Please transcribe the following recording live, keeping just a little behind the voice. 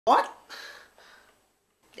What?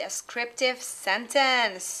 Descriptive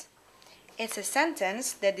sentence. It's a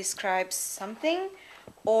sentence that describes something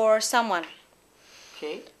or someone.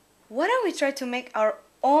 Okay. Why don't we try to make our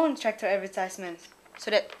own tractor advertisement so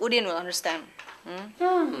that Udin will understand?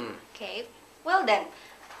 Okay, well then,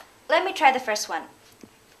 let me try the first one.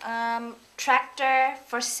 Tractor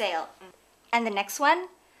for sale. And the next one,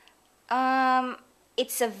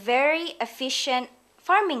 it's a very efficient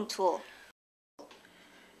farming tool.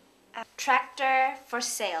 Tractor for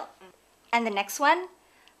sale. And the next one,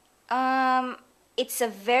 it's a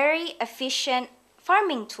very efficient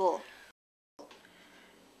farming tool.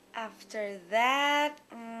 After that,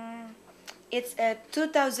 it's a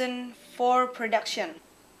 2004 production.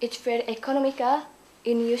 It's very economical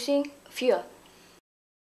in using fuel.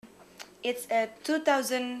 It's a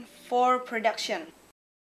 2004 production.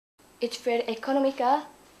 It's very economical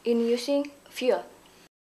in using fuel.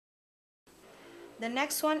 The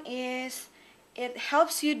next one is, it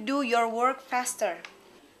helps you do your work faster.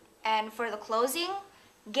 And for the closing,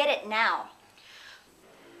 get it now.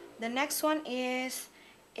 The next one is,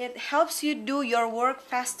 it helps you do your work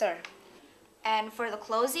faster. And for the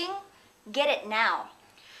closing, get it now.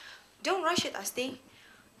 Don't rush it, Asti.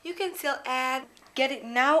 You can still add get it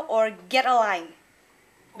now or get a line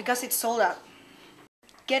because it's sold out.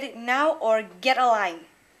 Get it now or get a line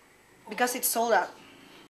because it's sold out.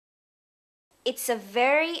 It's a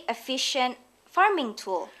very efficient farming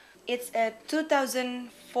tool. It's a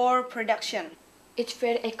 2004 production. It's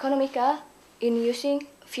very economical in using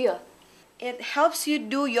fuel. It helps you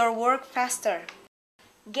do your work faster.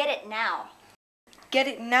 Get it now. Get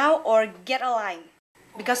it now or get a line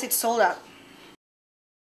because it's sold out.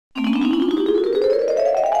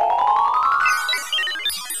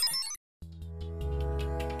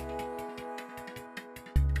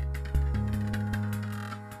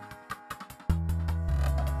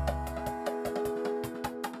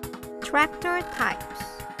 Tractor types.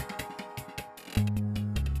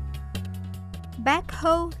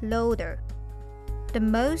 Backhoe loader, the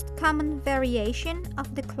most common variation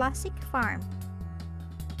of the classic farm.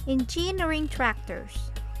 Engineering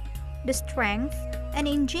tractors. The strength and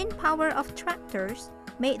engine power of tractors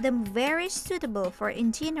made them very suitable for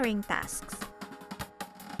engineering tasks.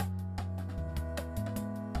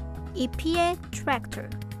 EPA tractor.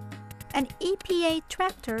 An EPA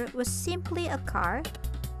tractor was simply a car,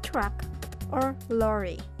 truck, or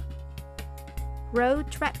lorry.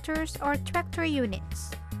 Road tractors or tractor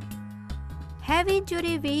units.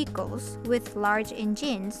 Heavy-duty vehicles with large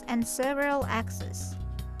engines and several axes.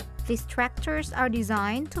 These tractors are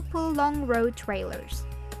designed to pull long road trailers.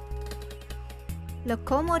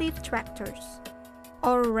 Locomotive tractors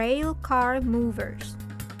or rail car movers.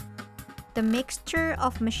 The mixture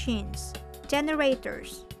of machines,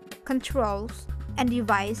 generators, controls, and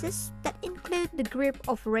devices that include the group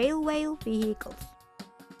of railway vehicles.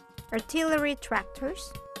 Artillery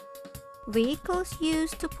tractors, vehicles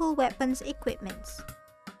used to pull weapons equipments.